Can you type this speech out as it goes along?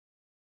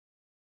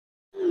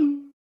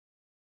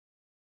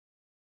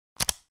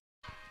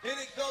And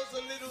it goes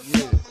a little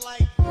something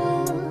like.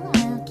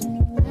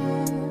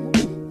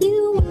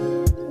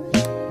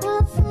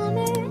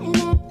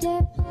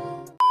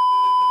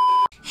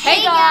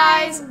 Hey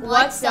guys,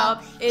 what's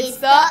up? It's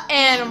the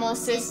Animal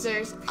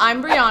Sisters.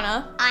 I'm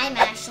Brianna. I'm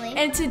Ashley.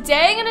 And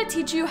today I'm going to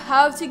teach you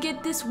how to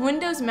get this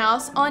Windows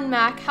mouse on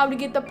Mac, how to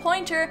get the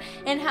pointer,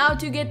 and how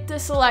to get the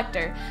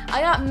selector.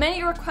 I got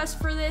many requests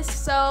for this,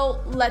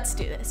 so let's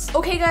do this.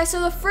 Okay guys, so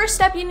the first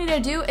step you need to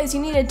do is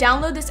you need to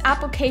download this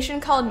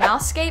application called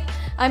mouscape.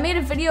 I made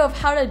a video of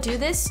how to do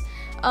this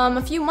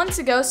a few months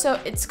ago, so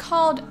it's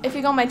called, if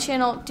you go on my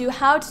channel, do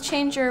how to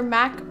change your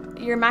Mac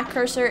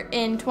cursor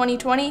in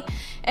 2020,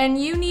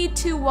 and you need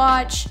to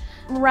watch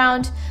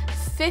around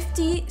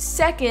 50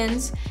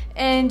 seconds,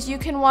 and you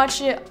can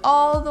watch it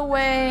all the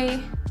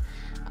way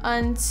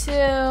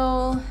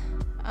until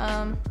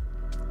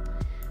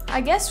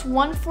I guess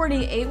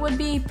 148 would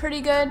be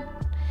pretty good.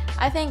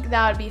 I think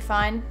that would be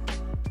fine.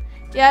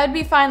 Yeah, it'd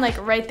be fine,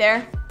 like right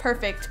there.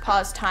 Perfect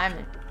pause time,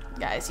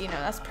 guys, you know,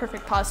 that's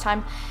perfect pause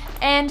time.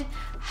 And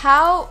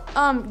how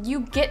you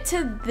get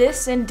to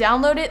this and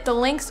download it, the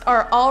links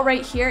are all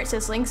right here. It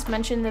says links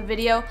mentioned in the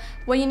video.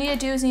 What you need to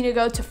do is you need to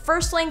go to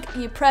first link,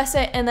 you press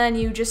it, and then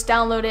you just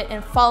download it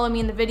and follow me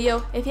in the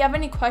video. If you have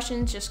any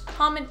questions, just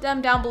comment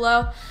them down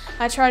below.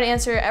 I try to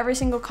answer every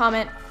single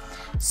comment.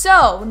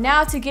 So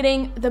now to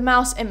getting the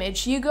mouse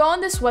image, you go on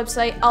this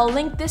website. I'll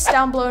link this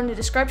down below in the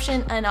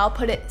description, and I'll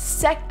put it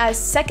as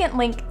second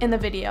link in the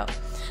video.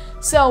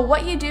 So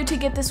what you do to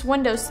get this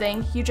Windows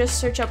thing, you just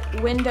search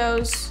up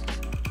Windows,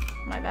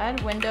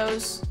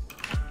 Windows.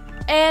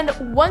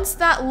 And once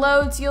that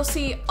loads, you'll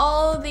see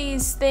all of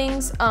these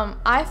things.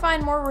 I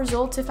find more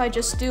results if I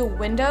just do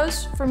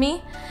Windows for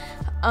me.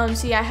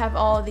 See, I have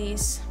all of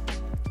these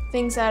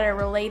things that are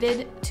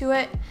related to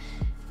it.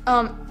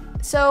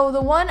 So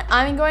the one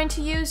I'm going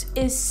to use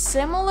is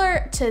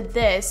similar to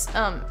this.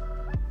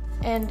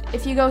 And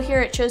if you go here,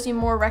 it shows you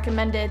more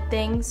recommended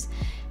things.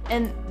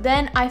 And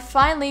then I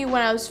finally,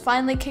 when I was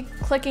finally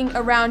clicking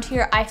around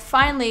here, I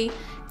finally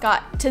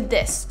got to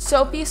this.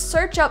 So if you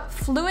search up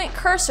Fluent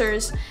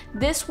Cursors,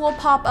 this will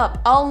pop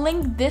up. I'll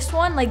link this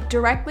one, like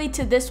directly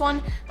to this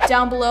one,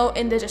 down below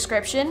in the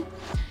description.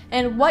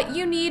 And what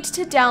you need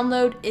to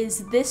download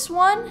is this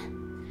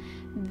one,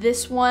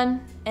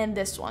 and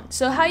this one.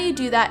 So how you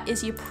do that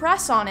is you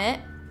press on it,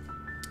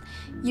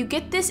 you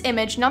get this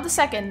image, not the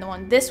second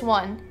one, this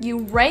one, you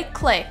right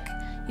click,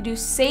 you do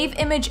save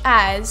image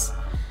as.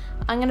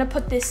 I'm gonna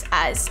put this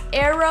as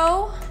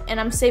arrow, and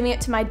I'm saving it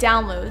to my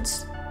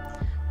downloads.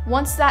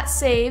 Once that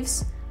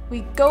saves, we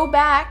go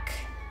back,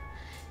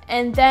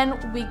 and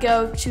then we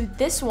go to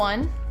this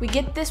one. We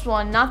get this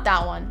one, not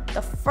that one.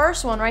 The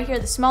first one right here,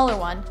 the smaller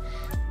one.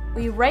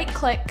 We right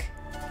click,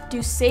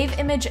 do save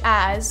image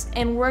as,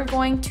 and we're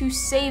going to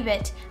save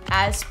it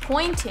as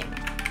pointing.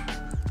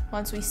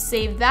 Once we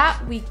save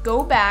that, we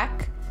go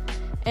back,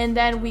 and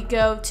then we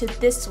go to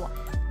this one.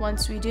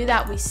 Once we do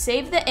that, we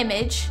save the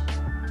image,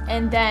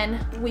 and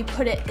then we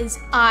put it as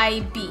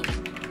IB.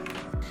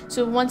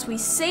 So once we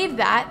save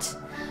that,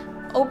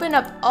 open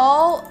up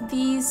all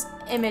these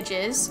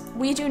images.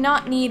 We do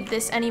not need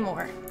this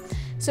anymore.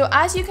 So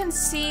as you can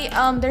see,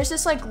 there's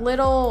this like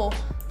little,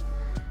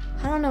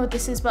 I don't know what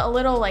this is, but a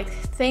little like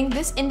thing.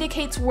 This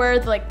indicates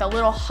where like the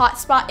little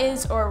hotspot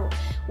is, or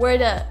where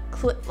to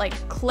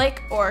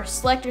click or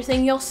select your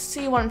thing. You'll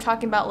see what I'm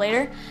talking about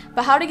later.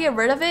 But how to get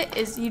rid of it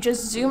is you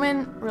just zoom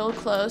in real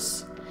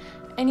close,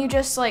 and you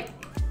just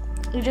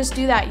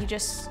do that. You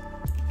just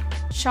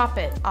chop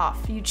it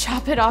off. You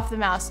chop it off the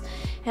mouse.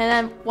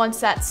 And then once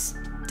that's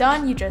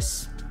done, you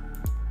just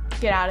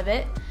get out of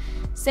it.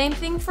 Same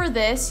thing for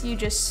this. You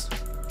just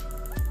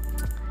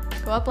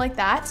go up like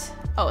that.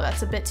 Oh,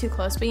 that's a bit too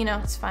close, but you know,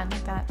 it's fine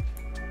like that.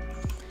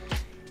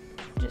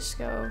 Just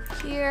go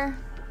here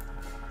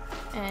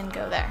and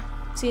go there.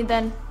 See,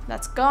 then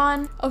that's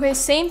gone. Okay,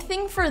 same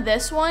thing for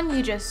this one.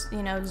 You just,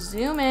 you know,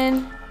 zoom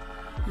in.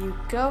 You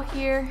go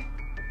here.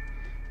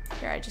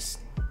 Here, I just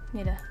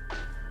need to,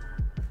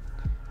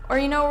 or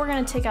you know, we're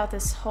gonna take out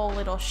this whole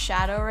little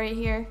shadow right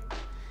here.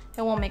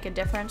 It won't make a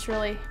difference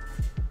really.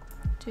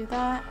 Do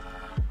that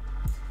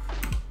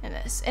and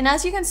this, and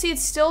as you can see,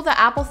 it's still the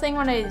Apple thing.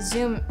 When I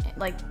zoom,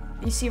 like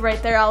you see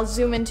right there, I'll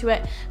zoom into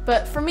it,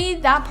 but for me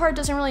that part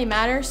doesn't really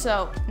matter.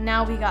 So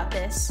now we got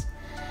this.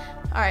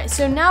 All right,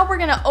 so now we're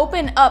gonna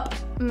open up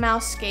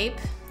mouscape.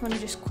 Let me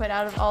just quit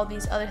out of all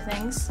these other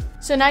things.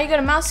 So now you go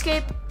to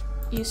mouscape,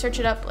 you search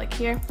it up like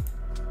here.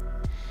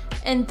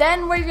 And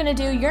then what you're gonna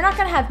do, you're not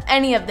gonna have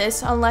any of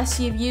this unless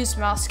you've used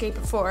mouscape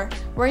before.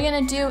 What you're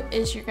gonna do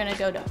is you're gonna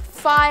go to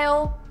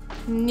File,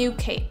 New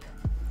Cape.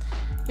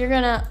 You're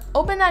gonna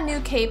open that new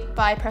cape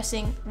by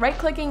pressing,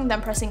 right-clicking,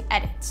 then pressing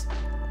Edit.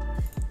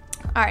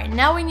 All right,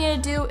 now what you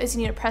need to do is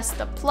you need to press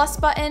the plus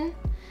button.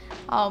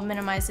 I'll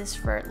minimize this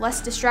for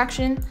less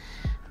distraction.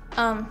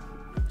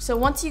 So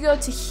once you go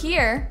to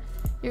here,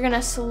 you're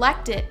gonna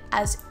select it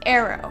as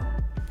arrow.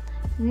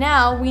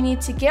 Now we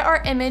need to get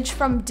our image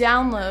from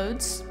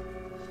downloads,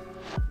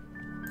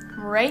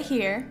 right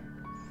here,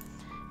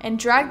 and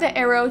drag the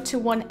arrow to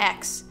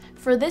 1x.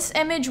 For this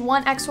image,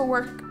 1x will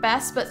work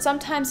best, but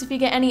sometimes if you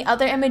get any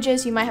other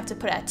images, you might have to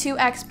put it at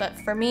 2x, but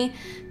for me,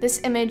 this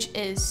image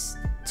is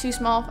too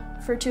small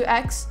for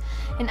 2x.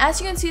 And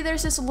as you can see,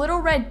 there's this little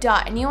red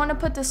dot, and you want to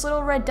put this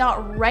little red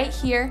dot right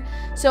here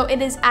so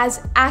it is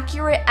as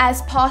accurate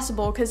as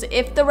possible, because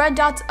if the red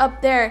dot's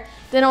up there,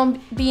 then it'll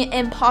be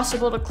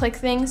impossible to click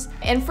things.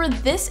 And for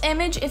this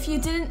image, if you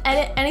didn't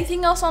edit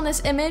anything else on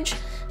this image,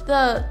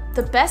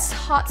 the best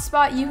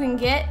hotspot you can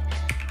get,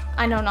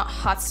 I know not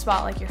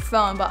hotspot like your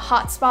phone, but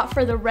hotspot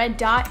for the red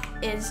dot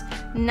is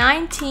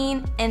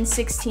 19 and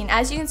 16.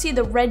 As you can see,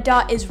 the red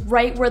dot is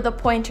right where the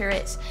pointer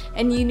is,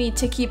 and you need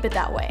to keep it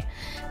that way.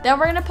 Then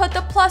we're gonna put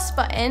the plus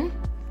button,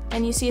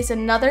 and you see it's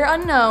another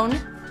unknown.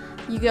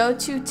 You go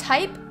to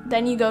type,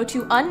 then you go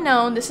to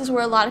unknown. This is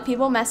where a lot of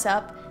people mess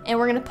up, and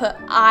we're gonna put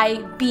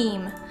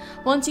I-beam.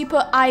 Once you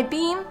put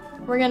I-beam,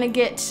 we're gonna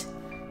get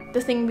the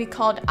thing we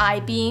called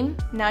I-beam.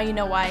 Now you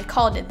know why I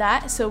called it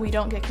that, so we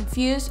don't get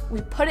confused.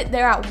 We put it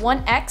there at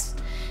 1x,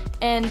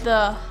 and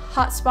the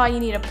hotspot you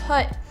need to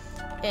put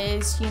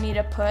is you need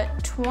to put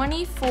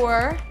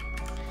 24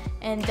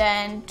 and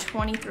then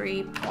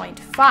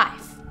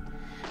 23.5.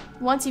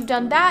 Once you've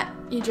done that,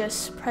 you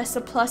just press the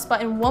plus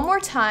button one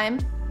more time,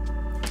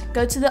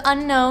 go to the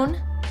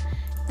unknown,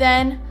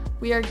 then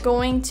we are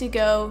going to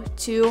go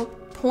to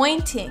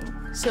pointing.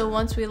 So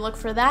once we look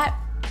for that,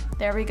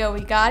 there we go, we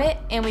got it,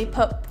 and we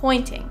put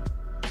pointing.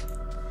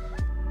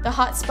 The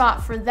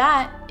hotspot for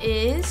that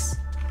is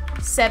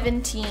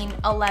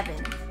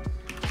 1711.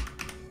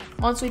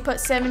 Once we put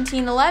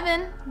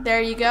 1711,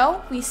 there you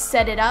go, we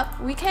set it up.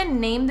 We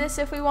can name this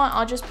if we want.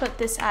 I'll just put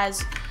this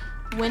as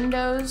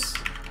Windows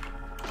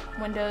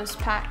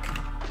pack.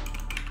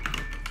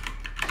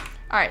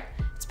 All right,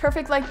 it's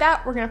perfect like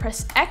that. We're gonna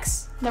press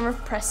X, then we're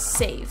gonna press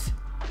save.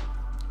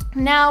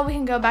 Now we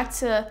can go back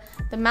to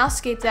the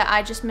mouscape that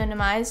I just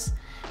minimized,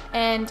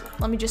 and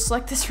let me just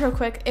select this real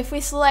quick. If we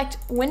select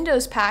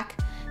Windows pack,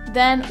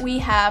 then we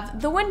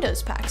have the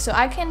Windows pack. So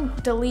I can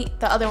delete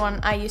the other one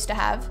I used to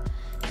have,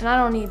 and I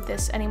don't need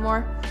this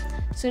anymore.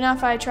 So now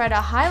if I try to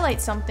highlight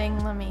something,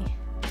 let me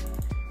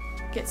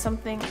get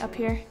something up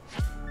here.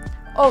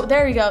 Oh,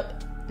 there we go.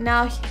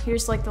 Now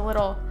here's like the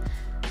little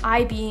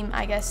I-beam,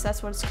 I guess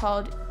that's what it's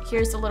called.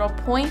 Here's the little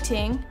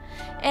pointing,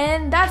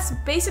 and that's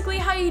basically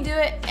how you do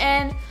it.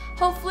 And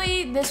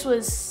hopefully this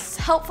was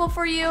helpful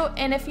for you,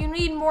 and if you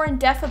need more in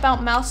depth about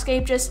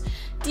mouscape, just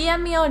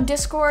DM me on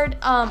Discord.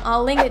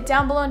 I'll link it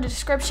down below in the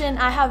description.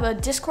 I have a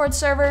Discord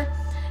server,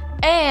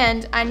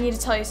 and I need to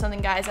tell you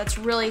something, guys, that's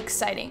really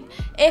exciting.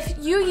 If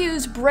you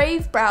use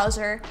Brave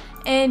browser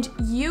and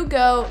you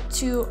go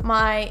to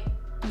my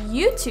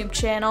YouTube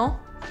channel,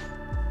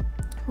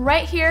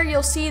 right here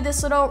you'll see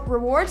this little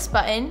rewards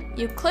button.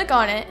 You click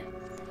on it.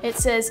 It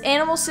says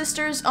Animal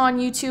Sisters on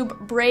YouTube,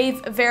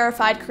 Brave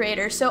verified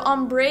creator. So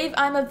on Brave,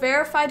 I'm a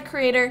verified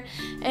creator,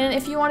 and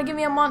if you want to give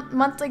me a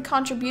monthly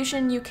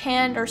contribution, you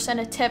can, or send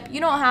a tip. You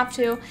don't have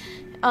to.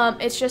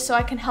 It's just so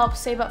I can help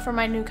save up for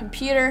my new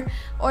computer,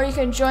 or you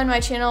can join my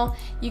channel.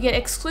 You get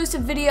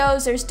exclusive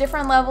videos. There's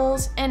different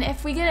levels, and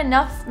if we get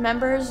enough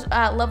members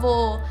at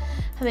level,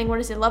 I think, what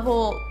is it,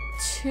 level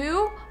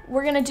 2?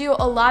 We're gonna do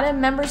a lot of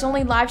members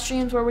only live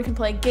streams where we can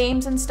play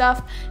games and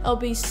stuff. It'll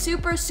be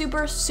super,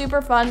 super,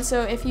 super fun.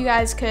 So if you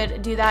guys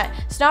could do that,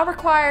 it's not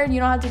required, you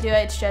don't have to do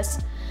it. It's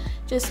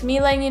just me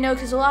letting you know,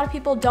 because a lot of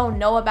people don't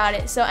know about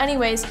it. So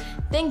anyways,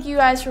 thank you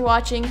guys for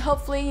watching.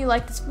 Hopefully you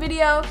liked this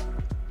video,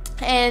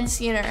 and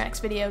see you in our next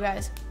video,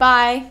 guys.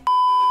 Bye.